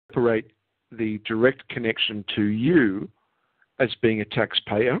separate the direct connection to you as being a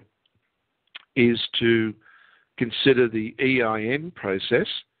taxpayer is to consider the EIN process,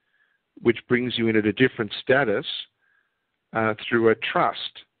 which brings you in at a different status through a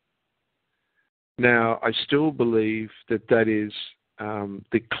trust. Now, I still believe that that is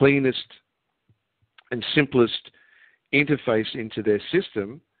the cleanest and simplest interface into their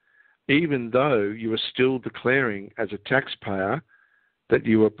system, even though you are still declaring as a taxpayer that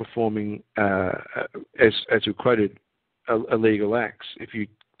you are performing, as we quoted, illegal acts, if you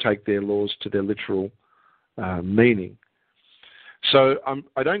take their laws to their literal meaning. So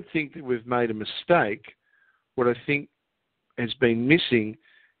I don't think that we've made a mistake. What I think has been missing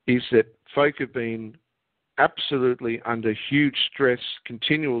is that folk have been absolutely under huge stress,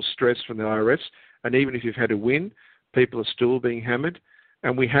 continual stress from the IRS, and even if you've had a win, people are still being hammered,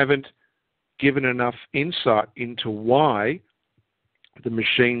 and we haven't given enough insight into why the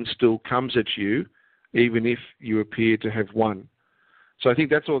machine still comes at you, even if you appear to have won. So I think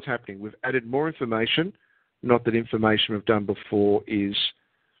that's all that's happening. We've added more information, not that information we've done before is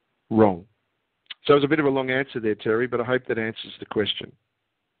wrong. So it was a bit of a long answer there, Terry, but I hope that answers the question.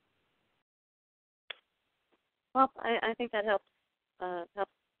 Well, I think that helps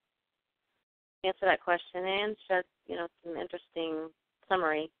answer that question and shed, some interesting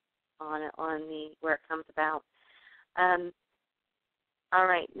summary on where it comes about. All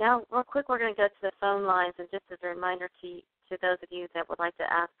right, now real quick, we're going to go to the phone lines, and just as a reminder to those of you that would like to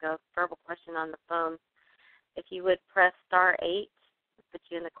ask a verbal question on the phone, if you would press *8, put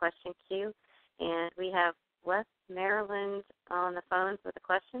you in the question queue. And we have West Maryland on the phone with a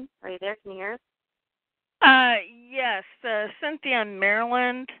question. Are you there? Can you hear us? Yes, Cynthia in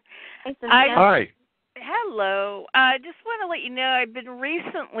Maryland. Hey, Cynthia. Hi. Hello. I just want to let you know I've been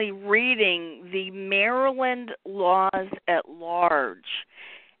recently reading the Maryland laws at large,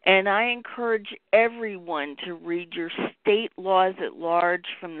 and I encourage everyone to read your state laws at large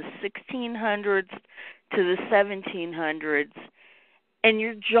from the 1600s to the 1700s, and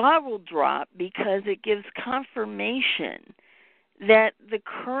your jaw will drop because it gives confirmation that the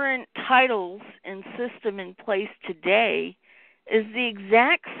current titles and system in place today is the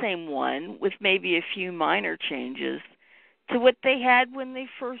exact same one, with maybe a few minor changes, to what they had when they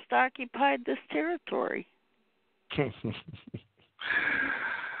first occupied this territory.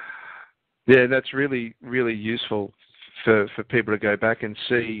 Yeah, that's really, really useful for people to go back and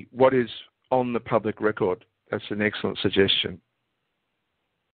see what is on the public record. That's an excellent suggestion.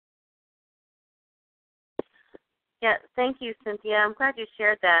 Yeah, thank you, Cynthia. I'm glad you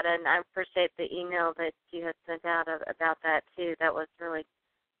shared that, and I appreciate the email that you had sent out about that, too. That was really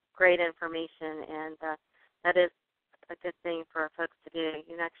great information, and that is a good thing for folks to do. You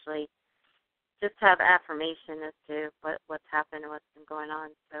can actually just have affirmation as to what's happened and what's been going on.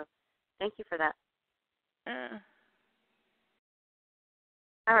 So thank you for that.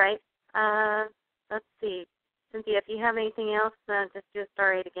 All right. Let's see. Cynthia, if you have anything else, just do a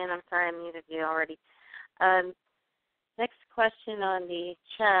 *8 again. I'm sorry I muted you already. Next question on the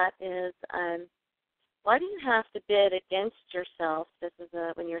chat is, why do you have to bid against yourself? This is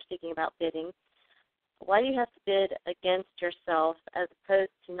when you're speaking about bidding. Why do you have to bid against yourself as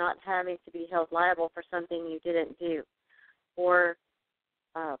opposed to not having to be held liable for something you didn't do, or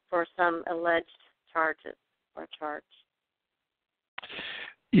for some alleged charges or charge?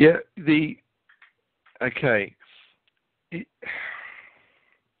 Yeah, okay.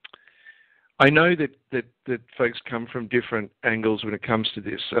 I know that folks come from different angles when it comes to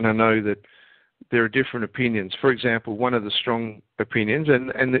this, and I know that there are different opinions. For example, one of the strong opinions,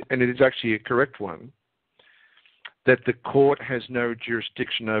 and it is actually a correct one, that the court has no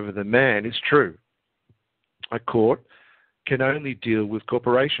jurisdiction over the man is true. A court can only deal with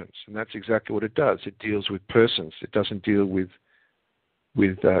corporations, and that's exactly what it does. It deals with persons. It doesn't deal with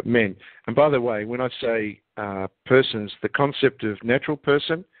men. And by the way, when I say persons, the concept of natural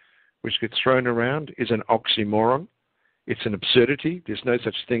person, which gets thrown around, is an oxymoron. It's an absurdity. There's no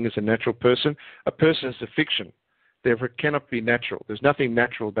such thing as a natural person. A person is a fiction. Therefore, it cannot be natural. There's nothing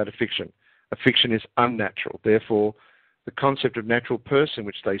natural about a fiction. A fiction is unnatural. Therefore, the concept of natural person,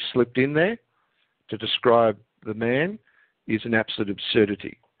 which they slipped in there to describe the man, is an absolute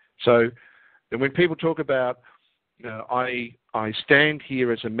absurdity. So when people talk about, I stand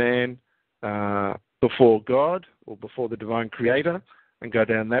here as a man before God or before the divine creator, and go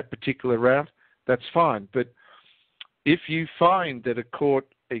down that particular route, that's fine. But if you find that a court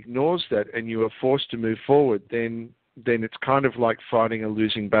ignores that and you are forced to move forward, then it's kind of like fighting a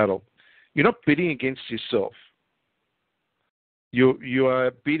losing battle. You're not bidding against yourself. You are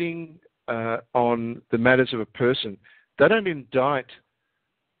bidding on the matters of a person. They don't indict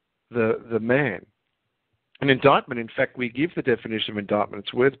the man. An indictment, in fact, we give the definition of indictment.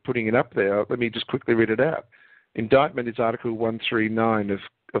 It's worth putting it up there. Let me just quickly read it out. Indictment is Article 139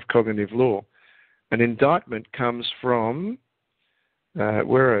 of cognitive law. An indictment comes from,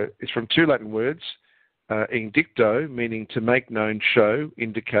 it's from two Latin words, indicto, meaning to make known, show,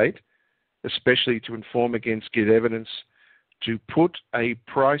 indicate, especially to inform against, give evidence, to put a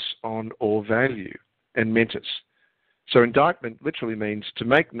price on or value, and mentis. So indictment literally means to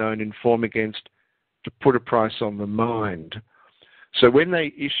make known, inform against, to put a price on the mind. So when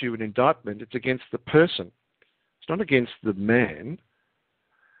they issue an indictment, it's against the person. It's not against the man.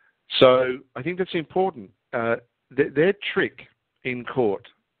 So I think that's important. Their trick in court,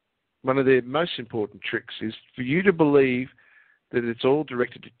 one of their most important tricks, is for you to believe that it's all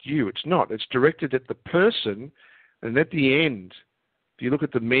directed at you. It's not. It's directed at the person. And at the end, if you look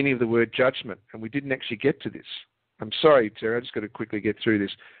at the meaning of the word judgment, and we didn't actually get to this. I'm sorry, Terry, I just got to quickly get through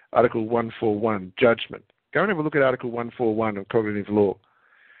this. Article 141, judgment. Go and have a look at Article 141 of cognitive law.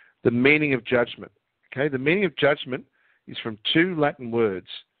 The meaning of judgment. Okay, the meaning of judgment is from two Latin words.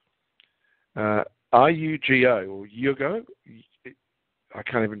 I-U-G-O, or yugo, I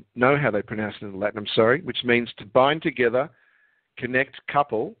can't even know how they pronounce it in Latin, I'm sorry, which means to bind together, connect,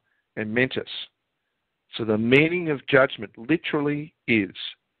 couple, and mentis. So the meaning of judgment literally is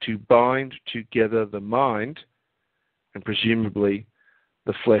to bind together the mind and presumably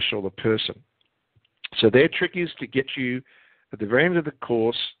the flesh or the person. So their trick is to get you at the very end of the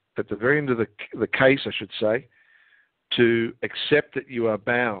course, at the very end of the case, I should say, to accept that you are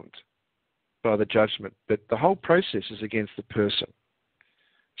bound by the judgment. But the whole process is against the person.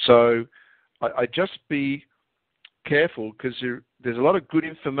 So I just be careful, because there's a lot of good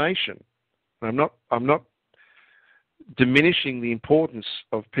information. I'm not diminishing the importance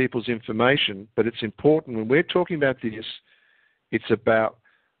of people's information, but it's important when we're talking about this. It's about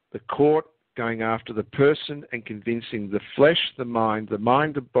the court going after the person and convincing the flesh, the mind,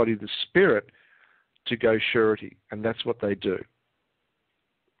 the body, the spirit to go surety, and that's what they do.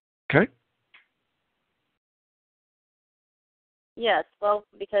 Okay? Yes, well,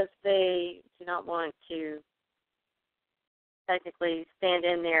 because they do not want to technically stand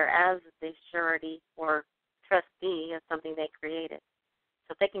in there as the surety or trustee of something they created.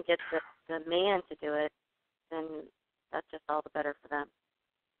 So if they can get the man to do it, then that's just all the better for them.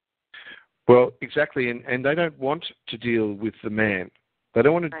 Well, exactly, and they don't want to deal with the man. They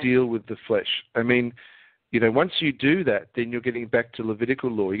don't want to deal with the flesh. I mean, once you do that, then you're getting back to Levitical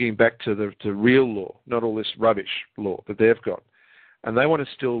law. You're getting back to the real law, not all this rubbish law that they've got. And they want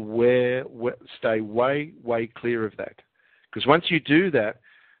to still stay way, way clear of that. Because once you do that,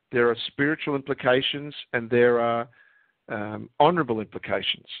 there are spiritual implications and there are honourable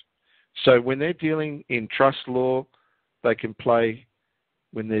implications. So when they're dealing in trust law, they can play.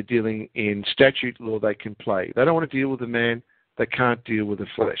 When they're dealing in statute law, they can play. They don't want to deal with the man. They can't deal with the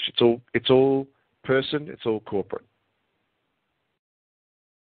flesh. It's all person. It's all corporate.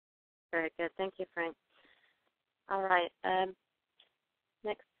 Very good. Thank you, Frank. All right.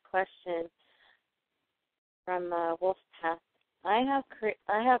 Next question from Wolfpath. I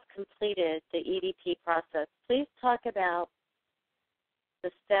have completed the EDP process. Please talk about the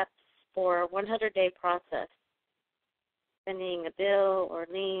steps for a 100-day process. Sending a bill or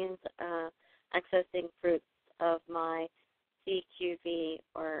liens, accessing fruits of my CQV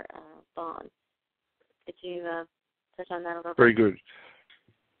or bond. Could you touch on that a little bit? Very good.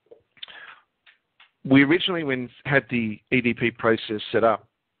 We originally, had the EDP process set up,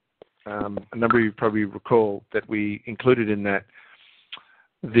 a number of you probably recall that we included in that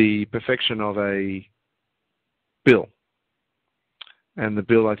the perfection of a bill. And the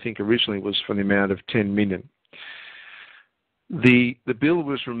bill, I think, originally was for the amount of $10 million. The bill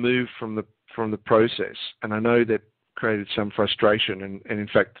was removed from the process, and I know that created some frustration, and in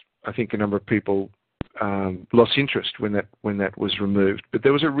fact, I think a number of people lost interest when that was removed. But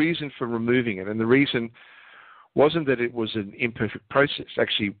there was a reason for removing it, and the reason wasn't that it was an imperfect process.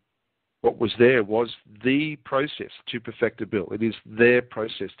 Actually, what was there was the process to perfect a bill. It is their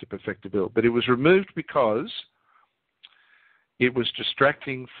process to perfect a bill. But it was removed because it was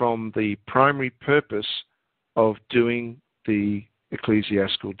distracting from the primary purpose of doing the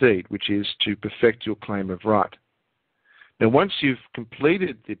ecclesiastical deed, which is to perfect your claim of right. Now, once you've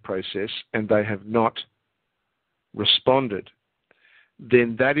completed the process and they have not responded,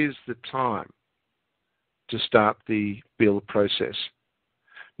 then that is the time to start the bill process.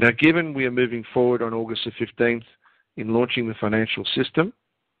 Now, given we are moving forward on August the 15th in launching the financial system,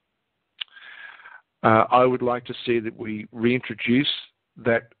 I would like to see that we reintroduce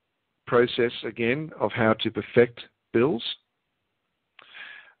that process again of how to perfect bills.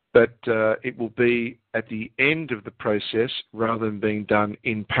 but it will be at the end of the process rather than being done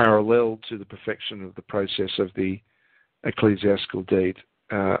in parallel to the perfection of the process of the ecclesiastical deed.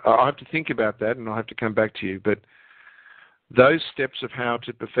 I have to think about that, and I'll have to come back to you, but those steps of how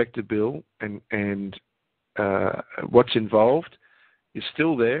to perfect a bill and what's involved is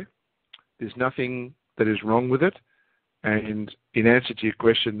still there. There's nothing that is wrong with it, and in answer to your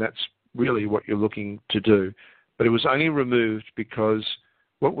question, that's really what you're looking to do. But it was only removed because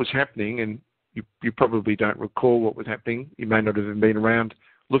what was happening, and you probably don't recall what was happening, you may not have even been around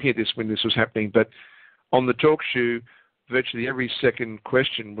looking at this when this was happening, but on the talk show, virtually every second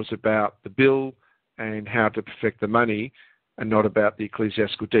question was about the bill and how to perfect the money, and not about the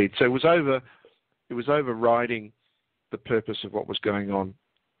ecclesiastical deed. So it was overriding the purpose of what was going on,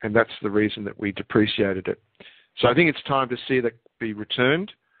 and that's the reason that we depreciated it. So I think it's time to see that be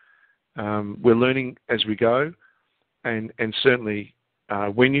returned. We're learning as we go, and certainly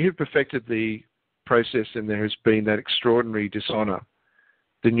when you have perfected the process and there has been that extraordinary dishonour,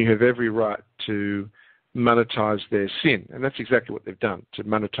 then you have every right to monetize their sin, and that's exactly what they've done, to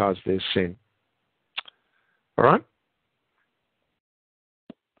monetize their sin. All right?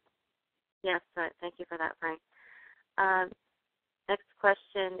 Yes, thank you for that, Frank. Next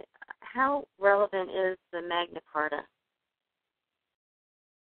question, how relevant is the Magna Carta?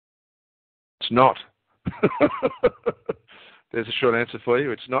 It's not. There's a short answer for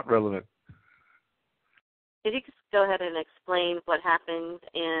you. It's not relevant. If you could go ahead and explain what happened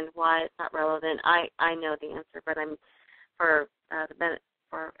and why it's not relevant. I know the answer, but I'm for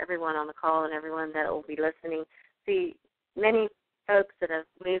everyone on the call and everyone that will be listening. See, many folks that have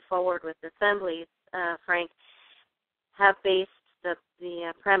moved forward with assemblies, Frank, have based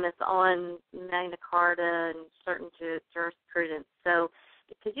the premise on Magna Carta and certain jurisprudence. So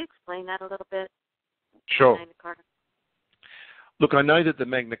could you explain that a little bit? Sure. Magna Carta? Look, I know that the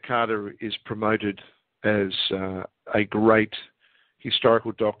Magna Carta is promoted as a great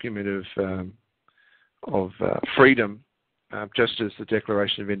historical document of freedom, just as the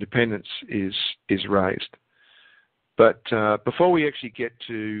Declaration of Independence is raised. But before we actually get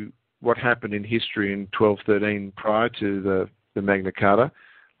to what happened in history in 1213 prior to the Magna Carta,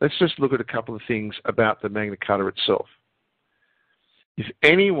 let's just look at a couple of things about the Magna Carta itself. If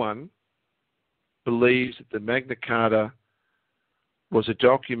anyone believes that the Magna Carta was a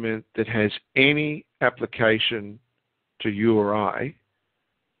document that has any application to you or I,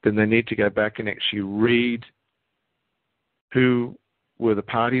 then they need to go back and actually read who were the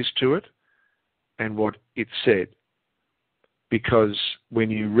parties to it and what it said. Because when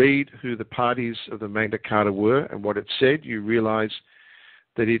you read who the parties of the Magna Carta were and what it said, you realize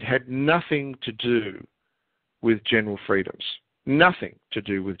that it had nothing to do with general freedoms. Nothing to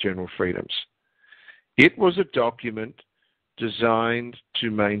do with general freedoms. It was a document designed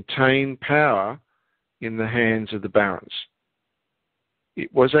to maintain power in the hands of the barons.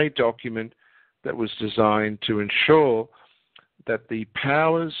 It was a document that was designed to ensure that the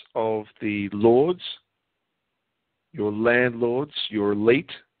powers of the lords, your landlords, your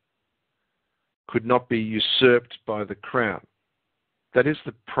elite, could not be usurped by the crown. That is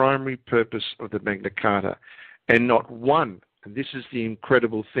the primary purpose of the Magna Carta. And not one, and this is the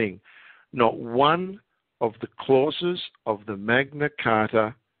incredible thing, not one of the clauses of the Magna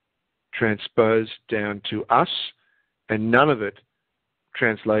Carta transposed down to us, and none of it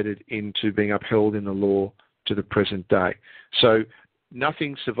translated into being upheld in the law to the present day. So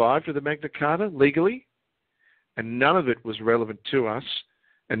nothing survived of the Magna Carta legally, and none of it was relevant to us,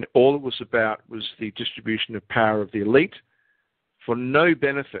 and all it was about was the distribution of power of the elite for no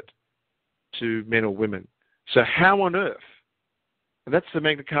benefit to men or women. So how on earth, and that's the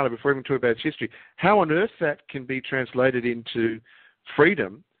Magna Carta before we even talk about its history, how on earth that can be translated into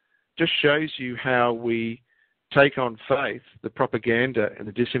freedom just shows you how we take on faith the propaganda and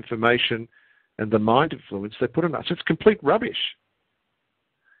the disinformation and the mind influence they put on us. It's complete rubbish.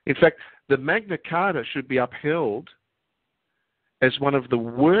 In fact, the Magna Carta should be upheld as one of the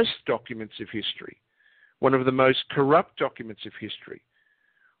worst documents of history, one of the most corrupt documents of history,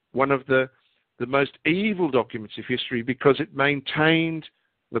 one of the most evil documents of history, because it maintained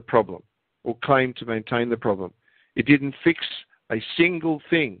the problem, or claimed to maintain the problem. It didn't fix a single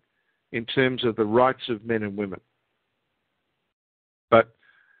thing in terms of the rights of men and women. But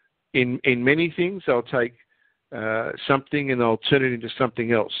in many things, they'll take something and they'll turn it into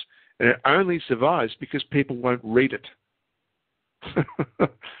something else. And it only survives because people won't read it.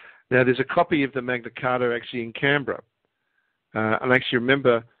 Now, there's a copy of the Magna Carta actually in Canberra. And I actually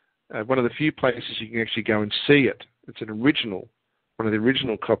remember one of the few places you can actually go and see it. It's an original, one of the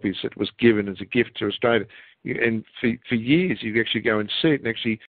original copies that was given as a gift to Australia. And for years, you actually go and see it and actually